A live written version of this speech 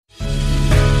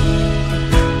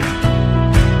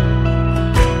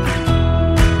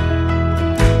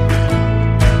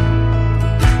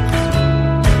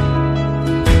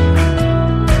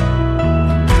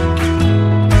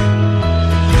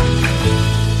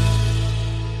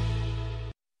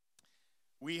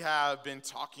We have been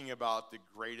talking about the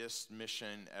greatest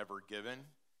mission ever given,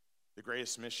 the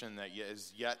greatest mission that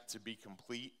is yet to be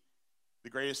complete, the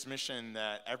greatest mission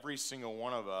that every single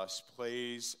one of us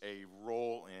plays a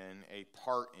role in, a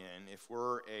part in. If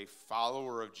we're a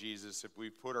follower of Jesus, if we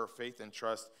put our faith and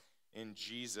trust in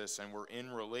Jesus and we're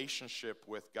in relationship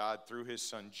with God through his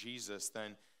son Jesus,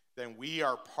 then we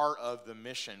are part of the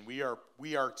mission. We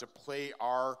are to play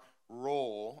our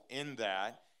role in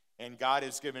that, and God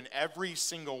has given every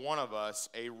single one of us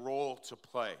a role to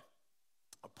play,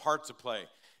 a part to play.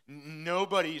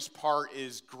 Nobody's part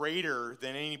is greater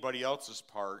than anybody else's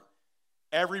part.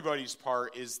 Everybody's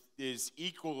part is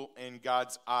equal in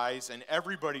God's eyes, and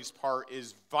everybody's part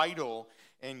is vital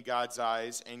in God's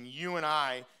eyes, and you and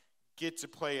I get to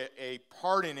play a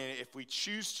part in it if we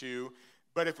choose to,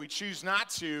 but if we choose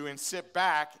not to and sit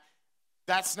back,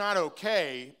 that's not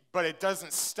okay, but it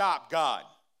doesn't stop God.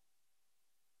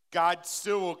 God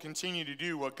still will continue to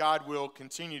do what God will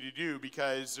continue to do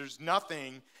because there's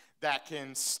nothing that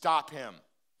can stop him.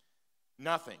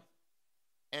 Nothing.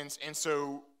 And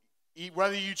so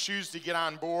whether you choose to get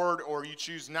on board or you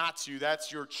choose not to,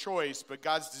 that's your choice, but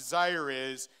God's desire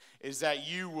is that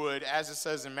you would, as it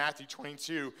says in Matthew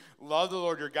 22, love the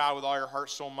Lord your God with all your heart,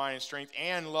 soul, mind, and strength,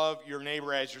 and love your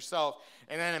neighbor as yourself.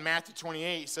 And then in Matthew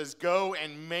 28, he says, go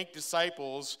and make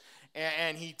disciples,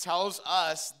 and he tells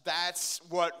us that's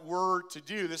what we're to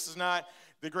do. This is not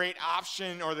the great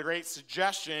option or the great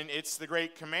suggestion. It's the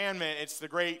great commandment. It's the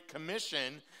great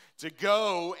commission to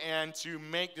go and to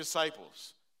make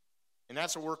disciples. And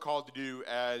that's what we're called to do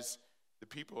as the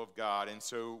people of God, and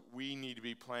so we need to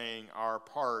be playing our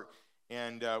part,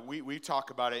 and we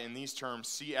talk about it in these terms: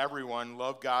 see everyone,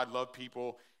 love God, love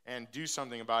people, and do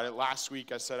something about it. Last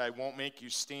week I said I won't make you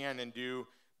stand and do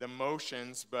the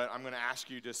motions, but I'm going to ask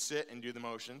you to sit and do the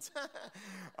motions.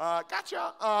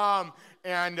 Gotcha.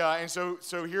 And so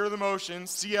here are the motions: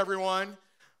 see everyone,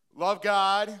 love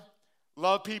God,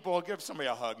 love people. Give somebody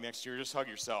a hug next year. Just hug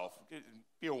yourself.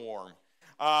 Feel warm.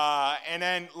 And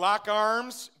then lock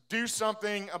arms. Do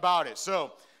something about it.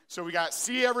 So we got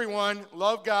see everyone,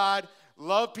 love God,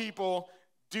 love people,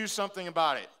 do something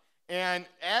about it. And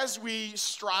as we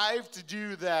strive to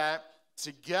do that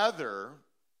together,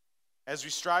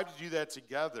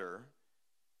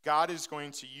 God is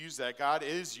going to use that. God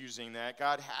is using that.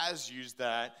 God has used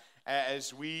that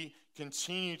as we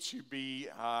continue to be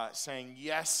saying,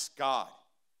 yes, God.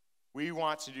 We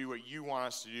want to do what you want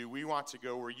us to do. We want to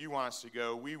go where you want us to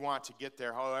go. We want to get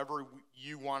there however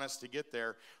you want us to get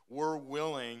there. We're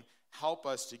willing. Help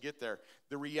us to get there.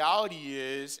 The reality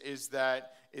is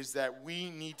that we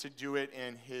need to do it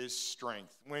in his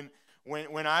strength. When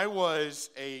I was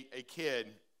a kid,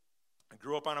 I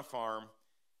grew up on a farm,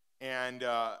 and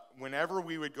whenever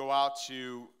we would go out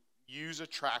to use a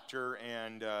tractor,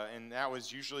 and that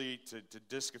was usually to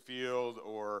disc a field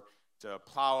or to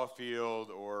plow a field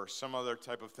or some other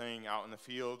type of thing out in the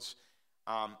fields,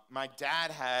 my dad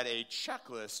had a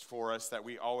checklist for us that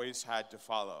we always had to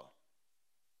follow.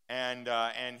 And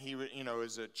he would, it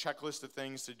was a checklist of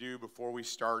things to do before we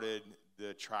started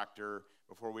the tractor,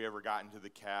 before we ever got into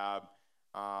the cab.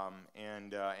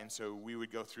 And so we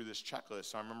would go through this checklist.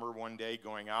 So I remember one day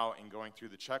going out and going through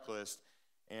the checklist,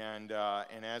 and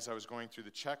as I was going through the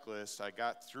checklist, I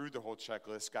got through the whole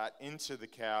checklist, got into the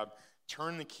cab,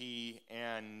 turned the key,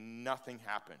 and nothing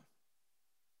happened.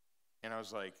 And I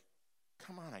was like,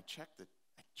 come on, I checked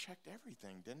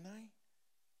everything, didn't I?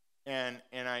 And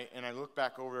I looked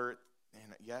back over it,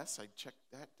 and yes, I checked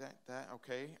that,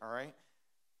 okay, all right.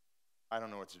 I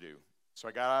don't know what to do. So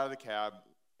I got out of the cab,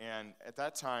 and at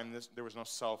that time, there was no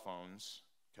cell phones,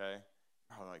 okay?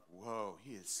 I was like, whoa,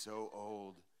 he is so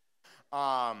old.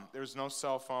 There was no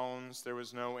cell phones, there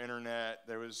was no internet,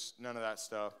 there was none of that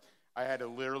stuff. I had to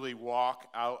literally walk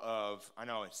out of, I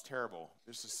know, it's terrible.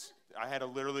 I had to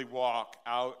literally walk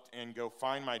out and go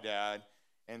find my dad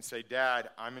and say, Dad,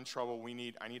 I'm in trouble.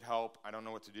 I need help. I don't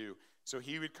know what to do. So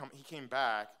he came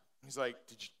back. He's like,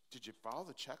 did you follow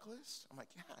the checklist? I'm like,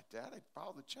 yeah, Dad, I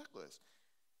followed the checklist.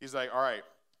 He's like, all right,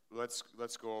 let's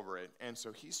go over it. And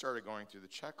so he started going through the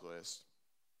checklist.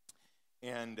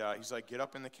 And he's like, get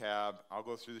up in the cab. I'll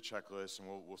go through the checklist, and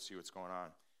we'll see what's going on.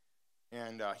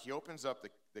 And he opens up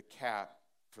the cap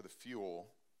for the fuel,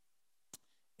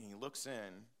 and he looks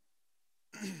in,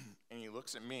 and he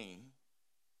looks at me,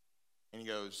 and he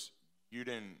goes, you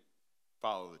didn't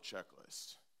follow the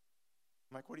checklist.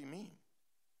 I'm like, what do you mean?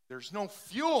 There's no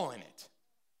fuel in it.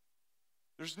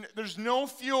 There's no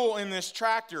fuel in this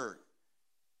tractor.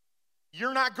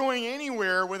 You're not going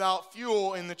anywhere without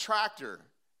fuel in the tractor.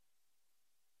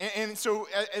 And so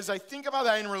as I think about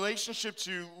that in relationship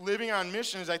to living on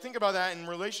mission, as I think about that in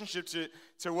relationship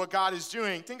to what God is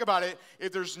doing, think about it.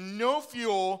 If there's no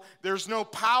fuel, there's no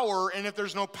power. And if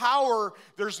there's no power,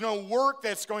 there's no work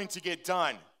that's going to get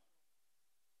done.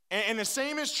 And the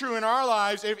same is true in our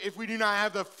lives. If we do not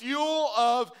have the fuel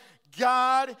of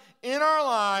God in our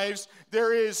lives,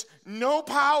 there is no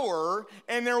power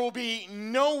and there will be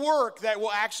no work that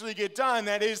will actually get done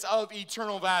that is of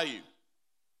eternal value.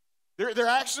 There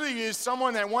actually is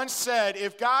someone that once said,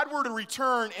 if God were to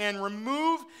return and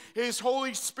remove his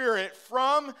Holy Spirit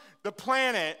from the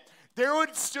planet, there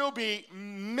would still be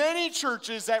many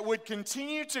churches that would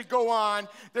continue to go on.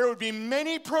 There would be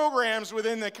many programs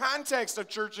within the context of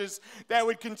churches that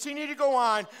would continue to go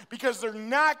on because they're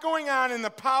not going on in the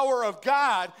power of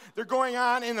God. They're going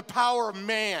on in the power of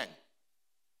man.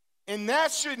 And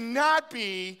that should not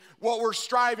be what we're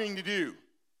striving to do.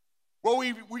 What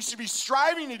we should be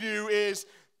striving to do is,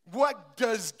 what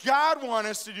does God want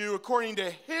us to do according to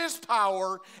his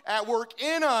power at work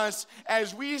in us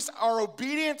as we are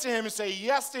obedient to him and say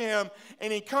yes to him,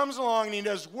 and he comes along and he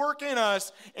does work in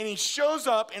us and he shows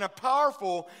up in a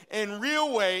powerful and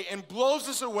real way and blows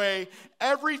us away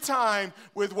every time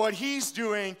with what he's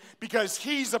doing because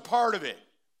he's a part of it.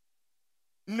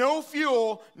 No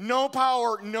fuel, no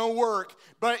power, no work.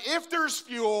 But if there's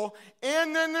fuel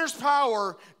and then there's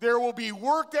power, there will be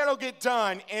work that'll get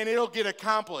done and it'll get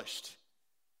accomplished.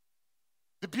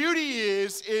 The beauty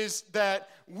is that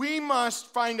we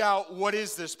must find out, what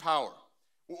is this power?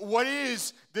 What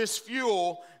is this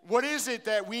fuel? What is it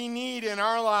that we need in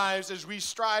our lives as we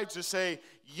strive to say,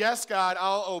 yes, God,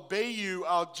 I'll obey you.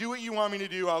 I'll do what you want me to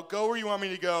do. I'll go where you want me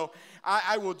to go.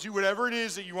 I will do whatever it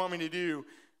is that you want me to do.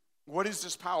 What is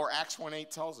this power? Acts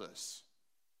 1:8 tells us.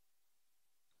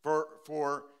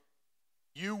 For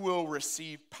you will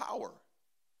receive power.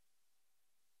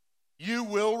 You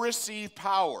will receive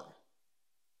power.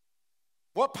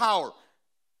 What power?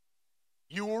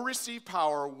 You will receive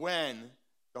power when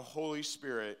the Holy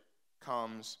Spirit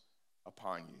comes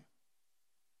upon you.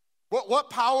 What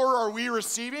power are we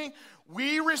receiving?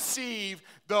 We receive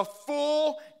the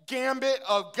full gambit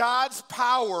of God's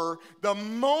power the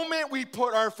moment we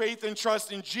put our faith and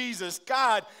trust in Jesus.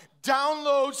 God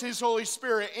downloads his Holy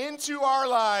Spirit into our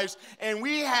lives, and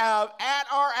we have at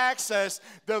our access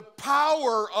the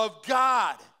power of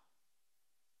God.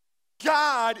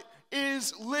 God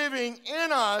is living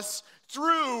in us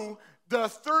through the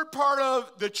third part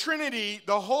of the Trinity,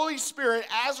 the Holy Spirit,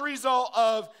 as a result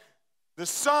of the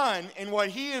Son and what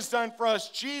he has done for us,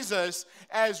 Jesus.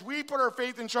 As we put our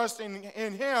faith and trust in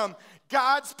him,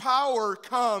 God's power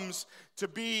comes to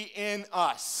be in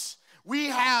us. We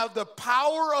have the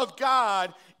power of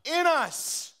God in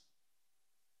us.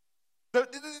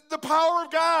 The power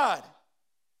of God.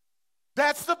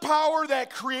 That's the power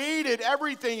that created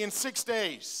everything in 6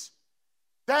 days.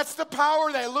 That's the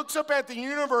power that looks up at the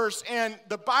universe, and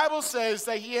the Bible says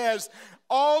that he has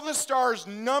all the stars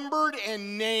numbered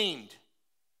and named.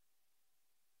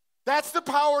 That's the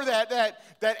power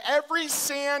that every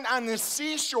sand on the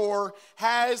seashore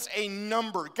has a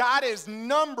number. God has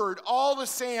numbered all the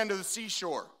sand of the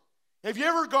seashore. Have you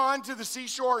ever gone to the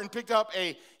seashore and picked up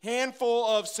a handful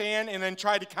of sand and then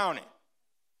tried to count it?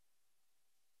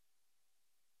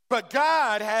 But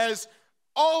God has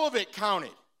all of it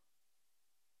counted.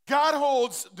 God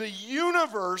holds the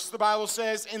universe, the Bible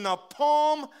says, in the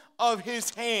palm of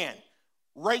his hand,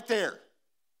 right there.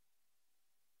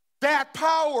 That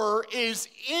power is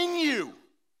in you.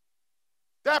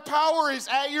 That power is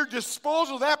at your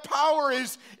disposal. That power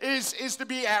is to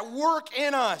be at work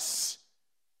in us.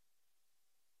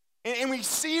 And we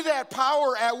see that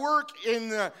power at work in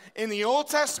the Old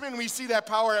Testament. We see that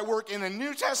power at work in the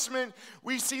New Testament.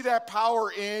 We see that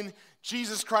power in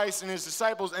Jesus Christ and his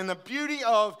disciples. And the beauty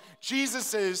of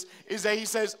Jesus is that he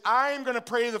says, I am going to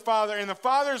pray to the Father, and the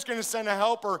Father is going to send a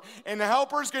helper, and the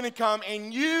helper is going to come,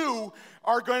 and you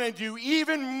are going to do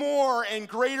even more and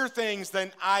greater things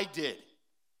than I did.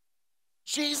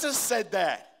 Jesus said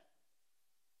that.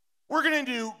 We're going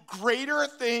to do greater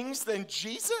things than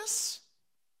Jesus?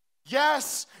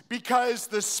 Yes, because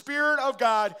the Spirit of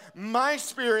God, my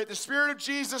Spirit, the Spirit of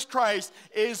Jesus Christ,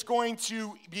 is going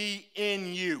to be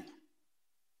in you.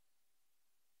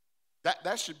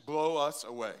 That should blow us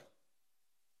away.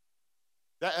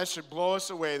 That should blow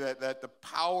us away that the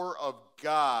power of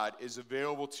God is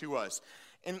available to us.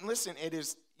 And listen,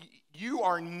 you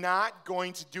are not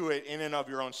going to do it in and of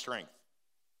your own strength.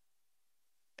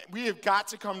 We have got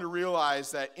to come to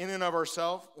realize that in and of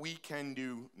ourselves, we can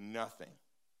do nothing.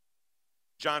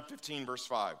 John 15, verse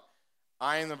 5.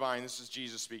 I am the vine, this is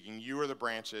Jesus speaking. You are the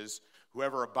branches.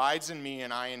 Whoever abides in me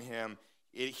and I in him,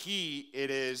 it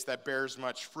is that bears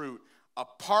much fruit.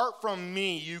 Apart from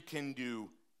me, you can do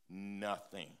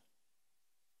nothing.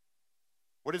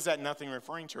 What is that nothing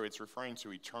referring to? It's referring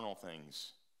to eternal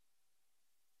things.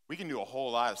 We can do a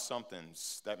whole lot of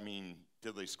somethings that mean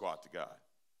diddly squat to God,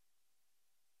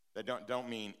 that don't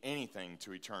mean anything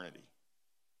to eternity.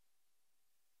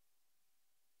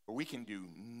 But we can do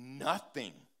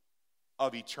nothing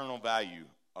of eternal value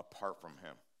apart from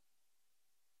him.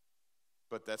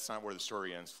 But that's not where the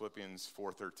story ends. Philippians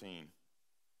 4:13.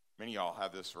 Many of y'all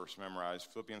have this verse memorized.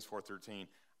 Philippians 4:13.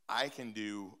 I can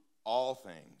do all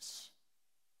things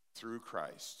through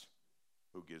Christ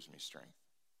who gives me strength.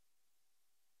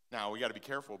 Now, we got to be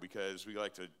careful because we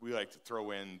like to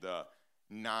throw in the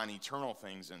non-eternal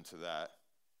things into that.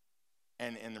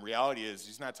 And the reality is,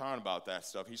 he's not talking about that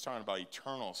stuff. He's talking about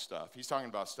eternal stuff. He's talking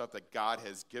about stuff that God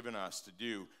has given us to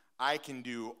do. I can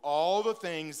do all the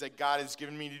things that God has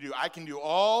given me to do. I can do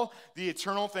all the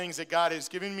eternal things that God has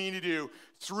given me to do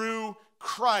through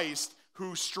Christ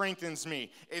who strengthens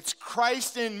me. It's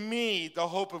Christ in me, the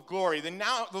hope of glory. The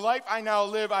life I now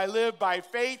live, I live by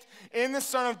faith in the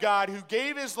Son of God who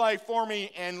gave his life for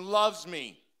me and loves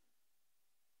me.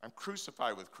 I'm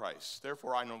crucified with Christ.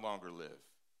 Therefore, I no longer live.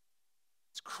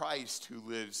 It's Christ who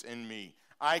lives in me.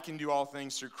 I can do all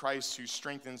things through Christ who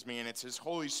strengthens me, and it's his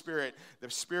Holy Spirit,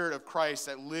 the Spirit of Christ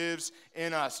that lives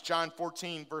in us. John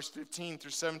 14, verse 15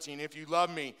 through 17. If you love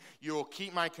me, you will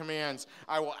keep my commands.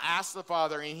 I will ask the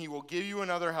Father, and he will give you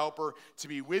another helper to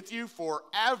be with you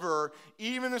forever,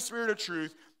 even the Spirit of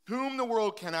truth, whom the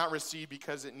world cannot receive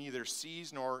because it neither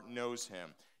sees nor knows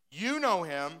him. You know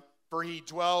him, for he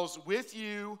dwells with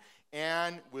you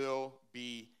and will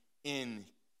be in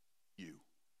you.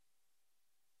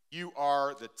 You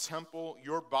are the temple.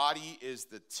 Your body is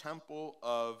the temple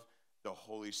of the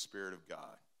Holy Spirit of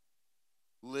God.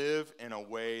 Live in a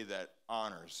way that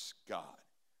honors God.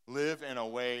 Live in a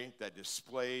way that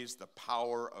displays the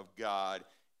power of God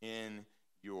in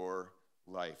your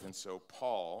life. And so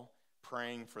Paul,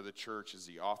 praying for the church as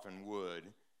he often would,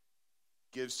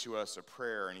 gives to us a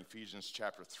prayer in Ephesians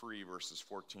chapter 3, verses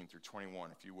 14 through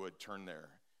 21. If you would, turn there.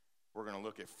 We're going to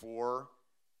look at 4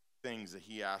 things that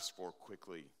he asked for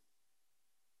quickly.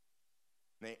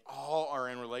 They all are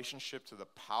in relationship to the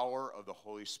power of the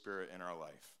Holy Spirit in our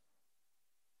life.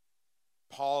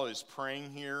 Paul is praying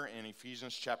here in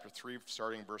Ephesians chapter 3,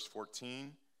 starting verse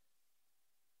 14.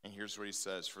 And here's what he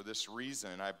says. For this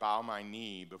reason, I bow my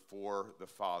knee before the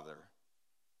Father,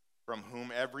 from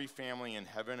whom every family in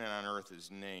heaven and on earth is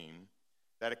named,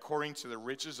 that according to the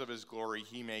riches of his glory,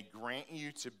 he may grant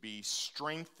you to be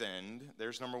strengthened.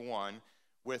 There's number 1.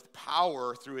 With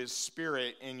power through his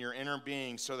Spirit in your inner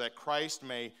being, so that Christ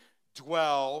may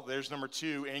dwell, there's number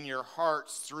 2, in your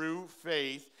hearts through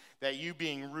faith, that you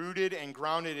being rooted and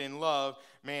grounded in love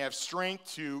may have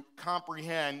strength to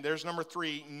comprehend, there's number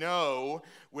 3, know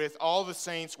with all the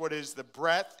saints what is the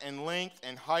breadth and length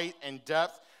and height and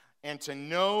depth, and to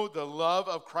know the love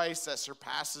of Christ that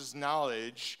surpasses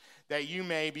knowledge, that you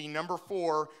may be, number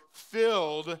 4,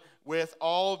 filled with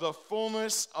all the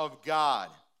fullness of God.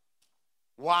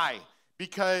 Why?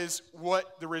 Because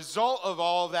what the result of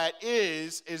all that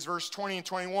is verse 20 and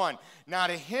 21. Now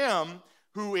to him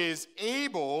who is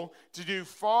able to do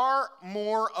far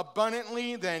more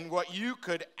abundantly than what you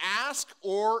could ask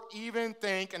or even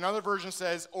think, another version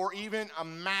says, or even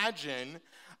imagine,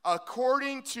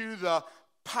 according to the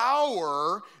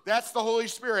power, that's the Holy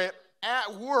Spirit,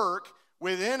 at work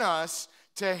within us,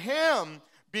 to him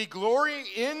be glory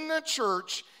in the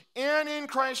church and in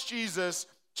Christ Jesus,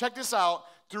 check this out,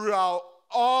 throughout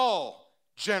all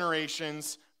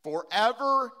generations,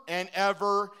 forever and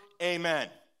ever. Amen.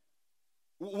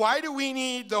 Why do we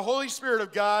need the Holy Spirit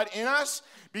of God in us?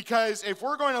 Because if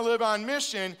we're going to live on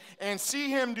mission and see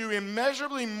him do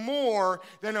immeasurably more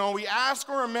than all we ask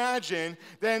or imagine,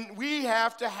 then we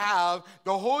have to have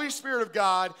the Holy Spirit of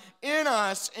God in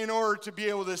us in order to be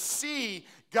able to see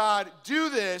God do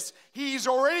this. He's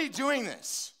already doing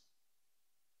this.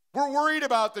 We're worried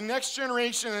about the next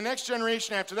generation and the next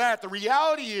generation after that. The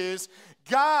reality is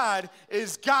God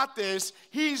has got this.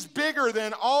 He's bigger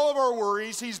than all of our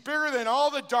worries. He's bigger than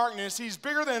all the darkness. He's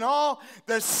bigger than all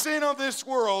the sin of this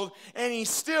world. And he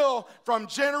still, from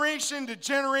generation to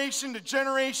generation to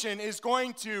generation, is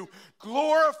going to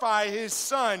glorify his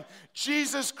Son,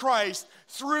 Jesus Christ,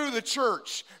 through the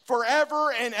church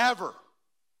forever and ever.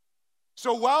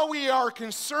 So while we are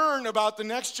concerned about the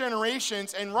next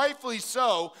generations, and rightfully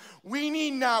so, we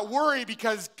need not worry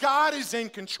because God is in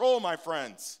control, my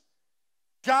friends.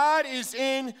 God is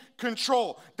in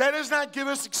control. That does not give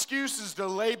us excuses to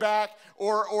lay back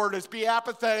or to be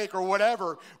apathetic or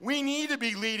whatever. We need to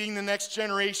be leading the next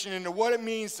generation into what it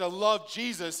means to love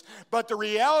Jesus. But the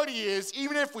reality is,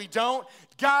 even if we don't,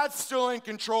 God's still in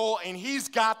control and he's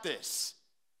got this.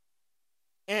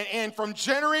 And from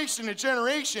generation to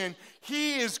generation,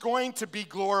 he is going to be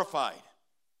glorified.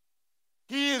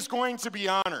 He is going to be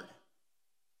honored.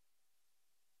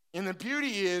 And the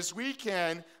beauty is we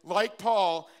can, like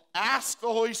Paul, ask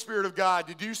the Holy Spirit of God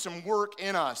to do some work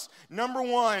in us. Number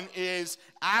one is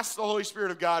ask the Holy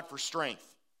Spirit of God for strength.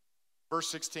 Verse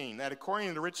 16, that according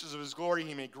to the riches of his glory,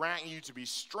 he may grant you to be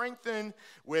strengthened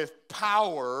with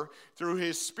power through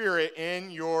his Spirit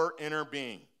in your inner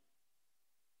being.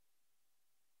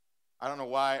 I don't know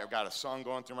why, I've got a song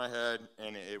going through my head,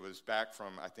 and it was back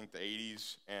from, I think, the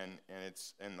 80s,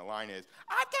 and the line is,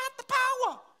 I got the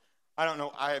power. I don't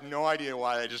know, I have no idea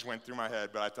why that just went through my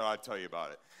head, but I thought I'd tell you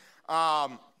about it. I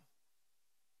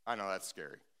know that's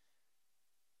scary.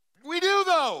 We do,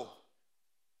 though.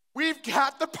 We've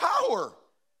got the power.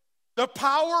 The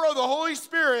power of the Holy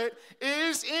Spirit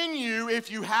is in you if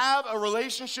you have a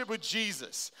relationship with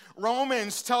Jesus.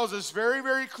 Romans tells us very,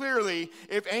 very clearly,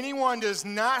 if anyone does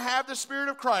not have the Spirit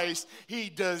of Christ, he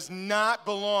does not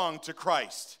belong to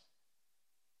Christ.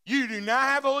 You do not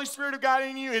have the Holy Spirit of God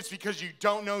in you, it's because you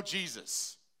don't know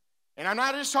Jesus. And I'm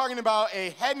not just talking about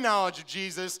a head knowledge of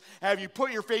Jesus. Have you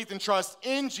put your faith and trust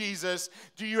in Jesus?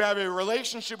 Do you have a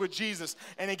relationship with Jesus?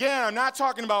 And again, I'm not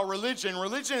talking about religion.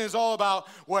 Religion is all about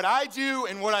what I do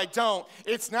and what I don't.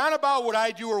 It's not about what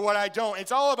I do or what I don't.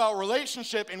 It's all about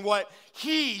relationship and what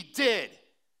he did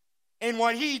and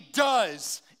what he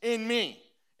does in me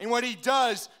and what he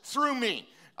does through me.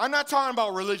 I'm not talking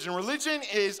about religion. Religion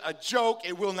is a joke.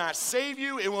 It will not save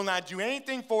you. It will not do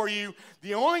anything for you.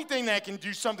 The only thing that can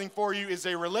do something for you is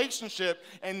a relationship,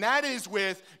 and that is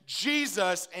with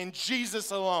Jesus and Jesus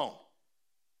alone.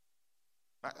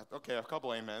 Okay, a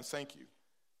couple amens. Thank you.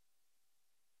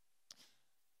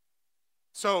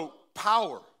 So,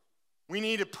 power. We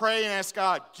need to pray and ask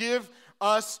God, give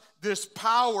us this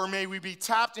power. May we be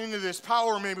tapped into this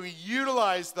power. May we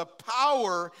utilize the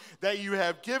power that you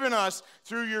have given us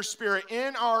through your Spirit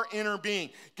in our inner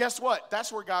being. Guess what?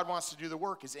 That's where God wants to do the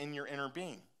work, is in your inner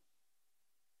being.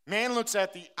 Man looks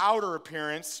at the outer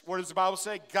appearance. What does the Bible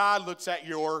say? God looks at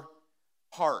your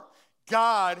heart.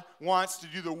 God wants to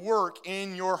do the work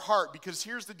in your heart, because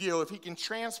here's the deal. If he can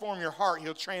transform your heart,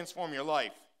 he'll transform your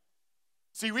life.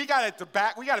 See, we got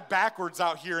it backwards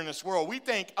out here in this world. We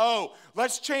think, oh,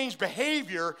 let's change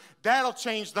behavior. That'll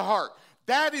change the heart.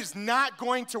 That is not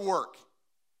going to work.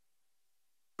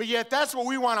 But yet that's what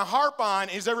we want to harp on,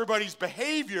 is everybody's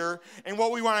behavior. And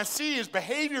what we want to see is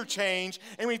behavior change.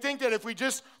 And we think that if we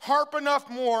just harp enough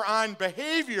more on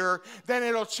behavior, then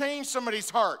it'll change somebody's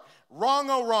heart.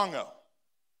 Wrong-o, wrong-o.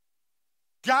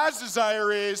 God's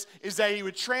desire is that he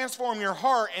would transform your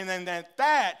heart, and then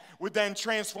that would then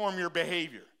transform your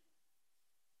behavior.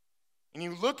 And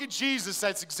you look at Jesus,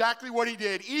 that's exactly what he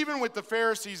did, even with the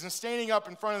Pharisees and standing up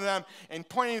in front of them and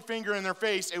pointing a finger in their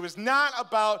face. It was not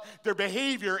about their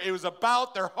behavior, it was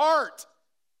about their heart.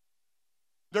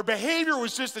 Their behavior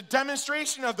was just a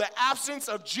demonstration of the absence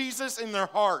of Jesus in their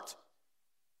heart.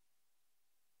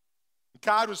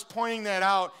 God was pointing that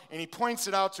out, and he points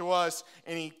it out to us,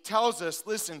 and he tells us,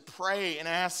 listen, pray and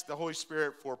ask the Holy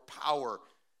Spirit for power.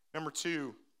 Number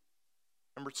two,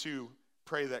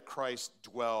 pray that Christ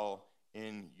dwell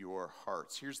in your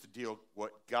hearts. Here's the deal.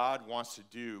 What God wants to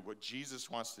do, what Jesus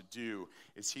wants to do,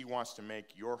 is he wants to make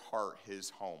your heart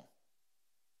his home.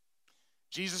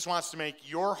 Jesus wants to make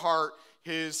your heart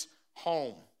his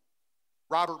home.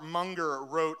 Robert Munger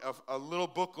wrote a little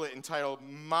booklet entitled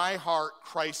My Heart,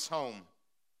 Christ's Home,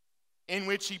 in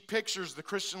which he pictures the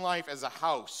Christian life as a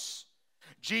house.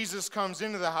 Jesus comes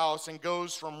into the house and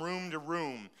goes from room to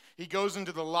room. He goes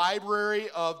into the library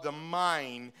of the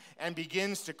mind and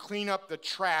begins to clean up the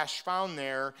trash found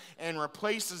there and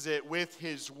replaces it with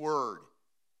his word.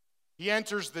 He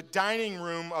enters the dining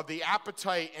room of the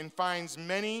appetite and finds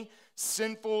many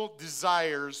sinful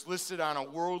desires listed on a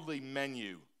worldly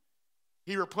menu.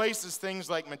 He replaces things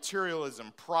like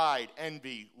materialism, pride,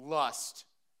 envy, lust.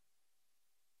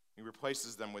 He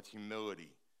replaces them with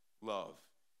humility, love,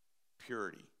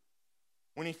 purity.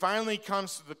 When he finally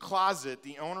comes to the closet,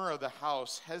 the owner of the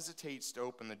house hesitates to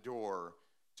open the door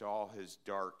to all his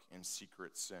dark and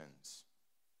secret sins.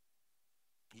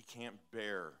 He can't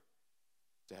bear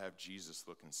to have Jesus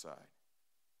look inside.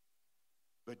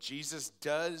 But Jesus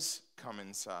does come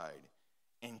inside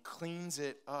and cleans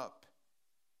it up.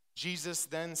 Jesus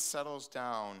then settles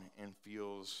down and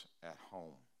feels at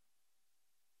home.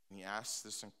 And he ask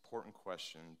this important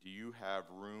question. Do you have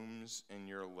rooms in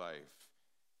your life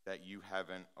that you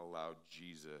haven't allowed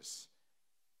Jesus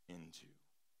into?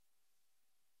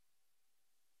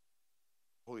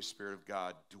 Holy Spirit of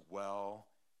God, dwell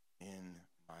in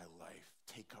my life.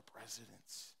 Take up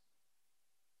residence.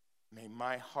 May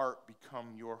my heart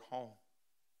become your home.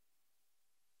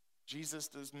 Jesus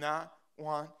does not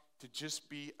want to just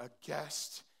be a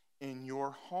guest in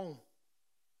your home.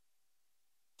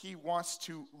 He wants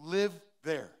to live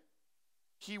there.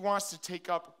 He wants to take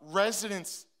up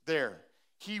residence there.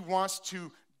 He wants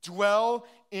to dwell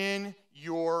in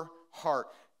your heart.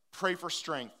 Pray for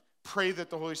strength. Pray that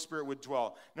the Holy Spirit would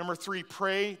dwell. Number 3,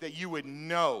 pray that you would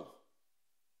know.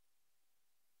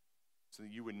 So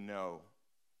that you would know.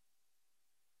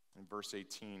 In verse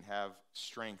 18, have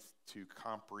strength to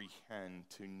comprehend,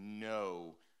 to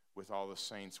know with all the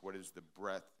saints what is the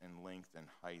breadth and length and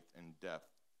height and depth,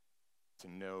 to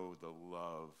know the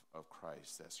love of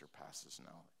Christ that surpasses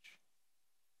knowledge.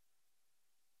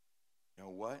 You know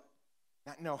what?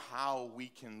 Not know how we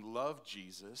can love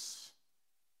Jesus,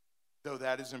 though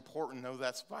that is important, though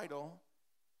that's vital.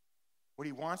 What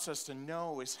he wants us to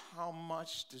know is, how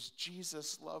much does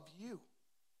Jesus love you?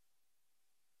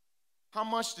 How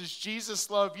much does Jesus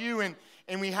love you?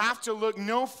 And we have to look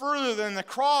no further than the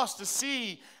cross to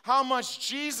see how much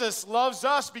Jesus loves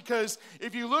us. Because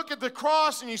if you look at the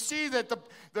cross and you see that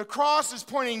the cross is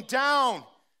pointing down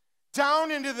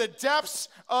into the depths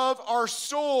of our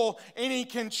soul, and he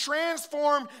can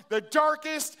transform the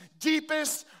darkest,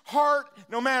 deepest heart,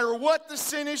 no matter what the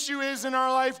sin issue is in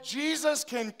our life. Jesus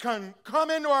can come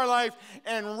into our life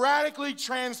and radically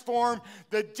transform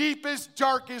the deepest,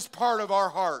 darkest part of our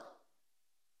heart.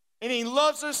 And he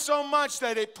loves us so much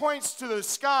that it points to the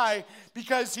sky,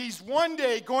 because he's one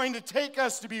day going to take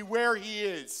us to be where he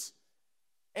is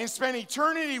and spend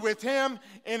eternity with him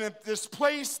in this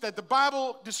place that the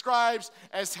Bible describes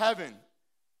as heaven.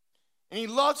 And he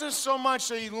loves us so much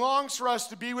that he longs for us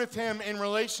to be with him in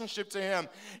relationship to him.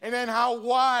 And then how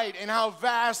wide and how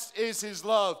vast is his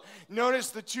love. Notice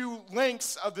the 2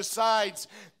 links of the sides.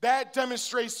 That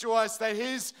demonstrates to us that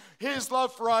his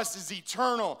love for us is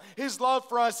eternal. His love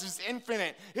for us is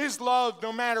infinite. His love,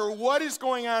 no matter what is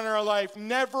going on in our life,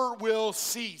 never will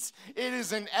cease. It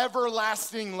is an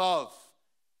everlasting love.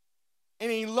 And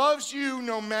he loves you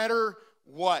no matter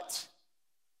what.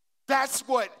 That's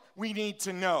what we need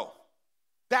to know.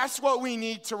 That's what we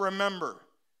need to remember.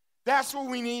 That's what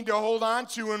we need to hold on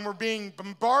to when we're being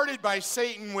bombarded by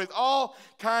Satan with all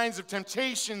kinds of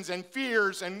temptations and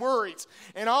fears and worries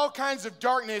and all kinds of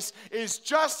darkness, is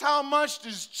just how much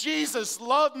does Jesus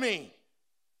love me?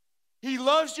 He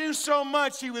loves you so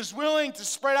much, he was willing to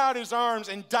spread out his arms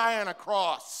and die on a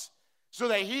cross so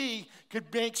that he could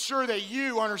make sure that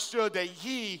you understood that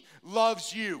he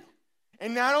loves you.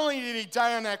 And not only did he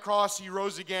die on that cross, he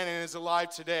rose again and is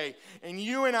alive today. And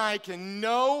you and I can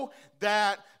know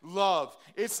that love.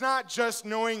 It's not just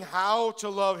knowing how to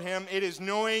love him. It is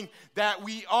knowing that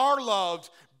we are loved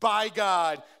by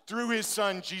God through his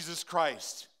Son, Jesus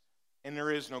Christ. And there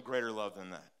is no greater love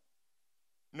than that.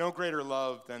 No greater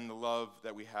love than the love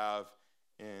that we have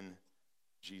in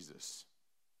Jesus.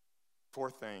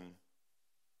 4th thing,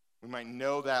 we might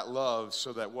know that love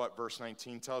so that what verse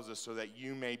 19 tells us, so that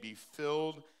you may be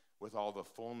filled with all the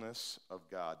fullness of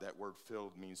God. That word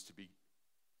filled means to be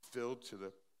filled to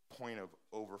the point of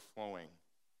overflowing.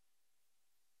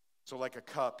 So like a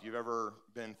cup, you've ever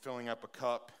been filling up a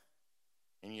cup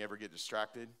and you ever get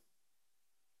distracted?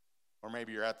 Or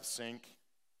maybe you're at the sink.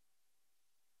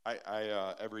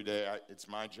 I every day, it's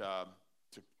my job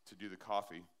to do the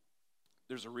coffee.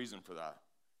 There's a reason for that.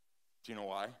 Do you know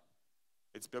why?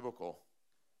 It's biblical.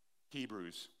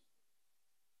 Hebrews.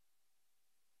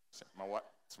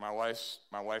 It's my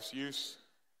wife's use.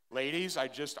 Ladies, I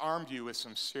just armed you with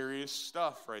some serious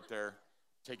stuff right there.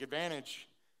 Take advantage.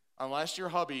 Unless your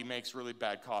hubby makes really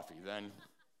bad coffee, then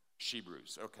she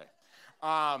brews. Okay.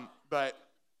 But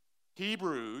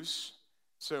Hebrews,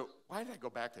 so why did I go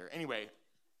back there? Anyway,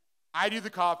 I do the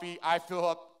coffee. I fill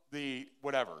up the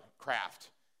whatever, craft.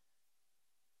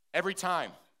 Every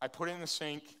time I put it in the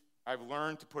sink, I've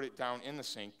learned to put it down in the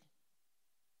sink.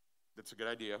 That's a good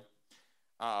idea.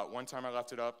 One time I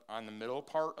left it up on the middle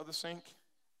part of the sink,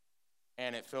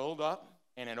 and it filled up,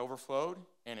 and it overflowed,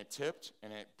 and it tipped,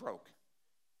 and it broke.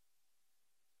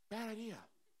 Bad idea.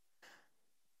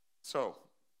 So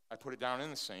I put it down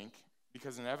in the sink,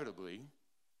 because inevitably,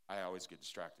 I always get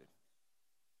distracted.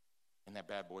 And that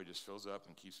bad boy just fills up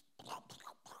and keeps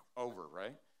over,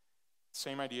 right?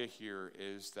 Same idea here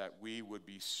is that we would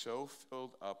be so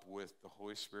filled up with the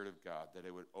Holy Spirit of God that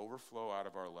it would overflow out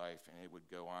of our life and it would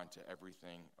go on to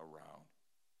everything around.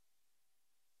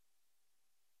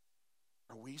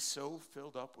 we so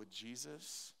filled up with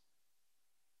Jesus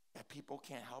that people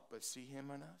can't help but see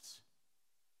him in us?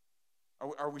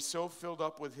 Are we so filled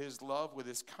up with his love, with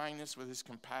his kindness, with his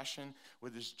compassion,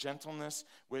 with his gentleness,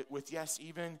 with yes,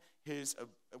 even his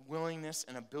willingness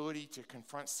and ability to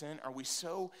confront sin? Are we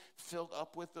so filled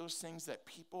up with those things that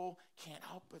people can't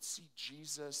help but see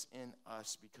Jesus in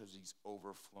us because he's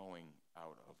overflowing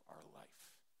out of our life?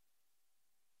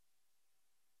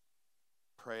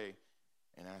 Pray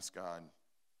and ask God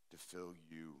to fill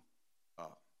you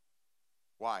up.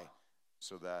 Why?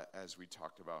 So that, as we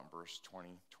talked about in verse 20,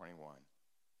 21,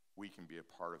 we can be a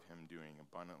part of him doing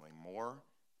abundantly more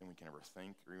than we can ever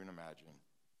think or even imagine.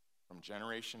 From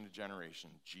generation to generation,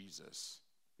 Jesus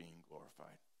being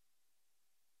glorified.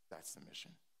 That's the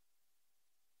mission.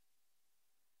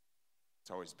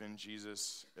 It's always been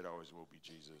Jesus. It always will be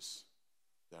Jesus.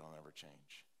 That'll never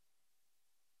change.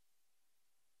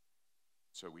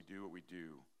 So we do what we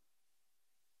do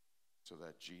so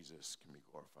that Jesus can be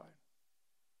glorified.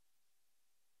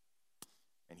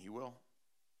 And he will.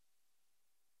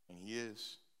 And he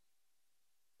is.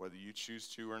 Whether you choose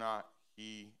to or not,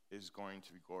 he is going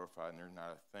to be glorified. And there's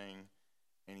not a thing,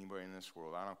 anybody in this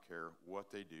world, I don't care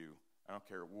what they do, I don't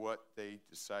care what they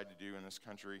decide to do in this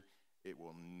country, it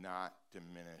will not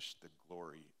diminish the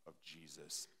glory of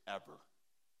Jesus ever.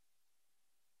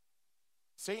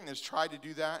 Satan has tried to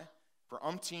do that for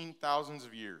umpteen thousands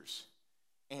of years,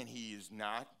 and he is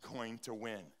not going to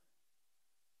win.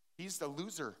 He's the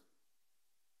loser.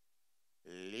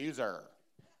 Loser.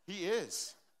 He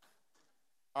is.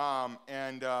 I'm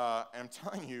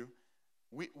telling you,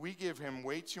 we give him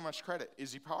way too much credit.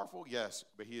 Is he powerful? Yes,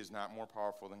 but he is not more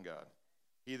powerful than God.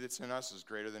 He that's in us is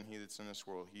greater than he that's in this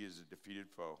world. He is a defeated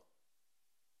foe.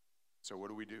 So what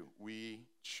do? We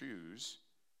choose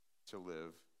to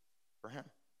live for him.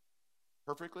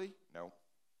 Perfectly? No.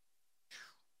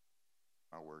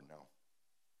 My word, no.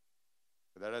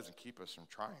 But that doesn't keep us from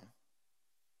trying.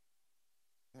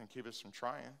 It doesn't keep us from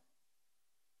trying.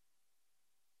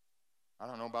 I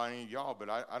don't know about any of y'all, but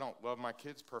I don't love my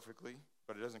kids perfectly,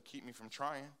 but it doesn't keep me from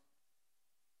trying.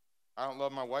 I don't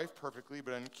love my wife perfectly,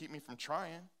 but it doesn't keep me from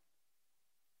trying.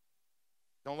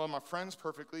 Don't love my friends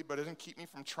perfectly, but it doesn't keep me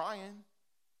from trying.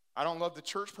 I don't love the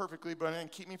church perfectly, but it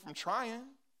doesn't keep me from trying.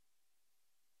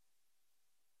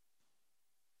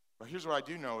 But here's what I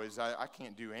do know is I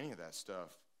can't do any of that stuff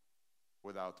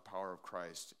without the power of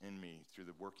Christ in me through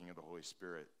the working of the Holy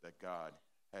Spirit that God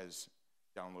has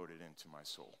downloaded into my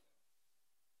soul.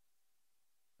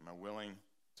 Am I willing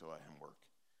to let him work?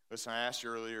 Listen, I asked you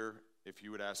earlier if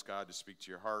you would ask God to speak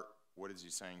to your heart. What is he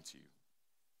saying to you?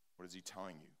 What is he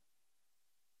telling you?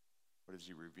 What is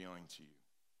he revealing to you?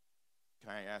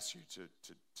 Can I ask you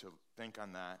to think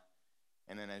on that?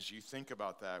 And then as you think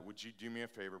about that, would you do me a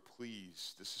favor,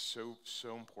 please? This is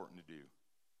so important to do.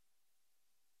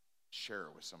 Share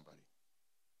it with somebody.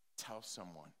 Tell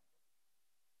someone.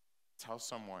 Tell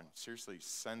someone. Seriously,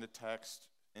 send a text,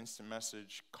 instant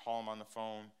message, call them on the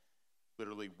phone,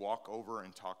 literally walk over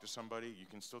and talk to somebody. You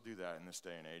can still do that in this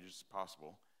day and age. It's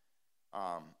possible.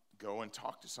 Go and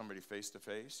talk to somebody face to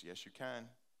face. Yes, you can.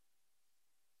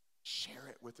 Share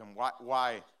it with them.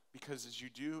 Why? Because as you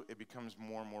do, it becomes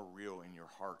more and more real in your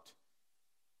heart.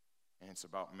 And it's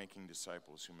about making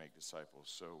disciples who make disciples.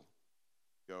 So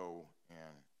go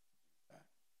and do that.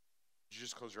 Would you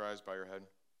just close your eyes, bow your head?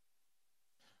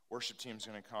 Worship team's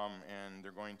going to come, and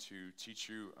they're going to teach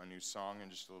you a new song in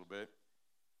just a little bit.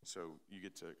 So you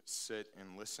get to sit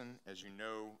and listen. As you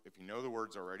know, if you know the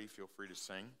words already, feel free to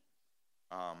sing.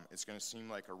 It's going to seem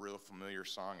like a real familiar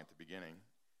song at the beginning.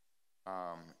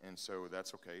 And so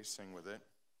that's okay. Sing with it.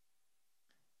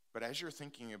 But as you're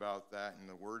thinking about that and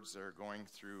the words that are going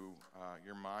through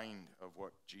your mind of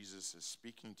what Jesus is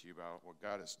speaking to you about, what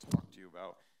God has talked to you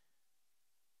about,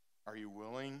 are you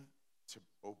willing to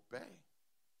obey?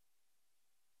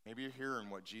 Maybe you're here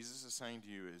and what Jesus is saying to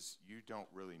you is, you don't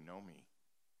really know me.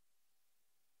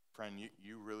 Friend,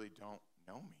 you really don't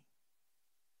know me.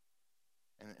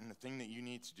 And the thing that you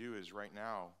need to do is right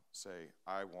now say,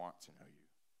 I want to know you.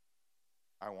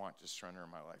 I want to surrender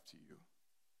my life to you.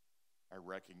 I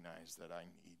recognize that I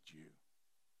need you,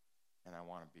 and I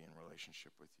want to be in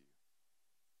relationship with you.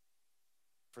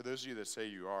 For those of you that say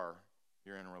you're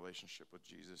in a relationship with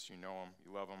Jesus, you know him,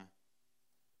 you love him,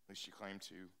 at least you claim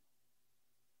to.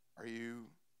 Are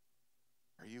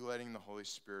you letting the Holy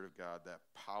Spirit of God, that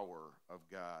power of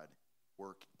God,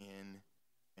 work in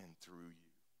and through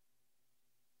you?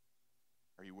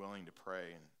 Are you willing to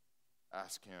pray and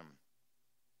ask him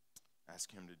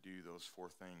to do those 4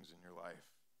 things in your life?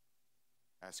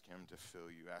 Ask him to fill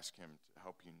you. Ask him to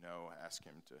help you know. Ask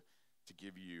him to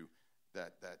give you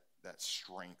that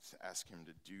strength. Ask him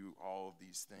to do all of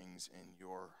these things in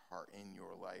your heart, in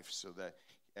your life, so that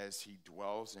as he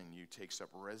dwells in you, takes up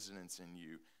residence in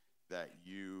you, that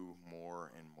you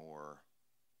more and more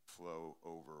flow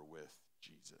over with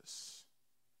Jesus,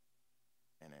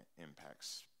 and it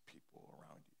impacts people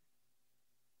around you.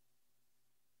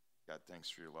 God, thanks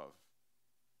for your love.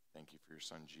 Thank you for your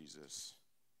son, Jesus.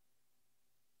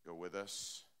 Go with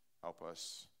us. Help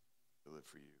us to live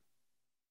for you.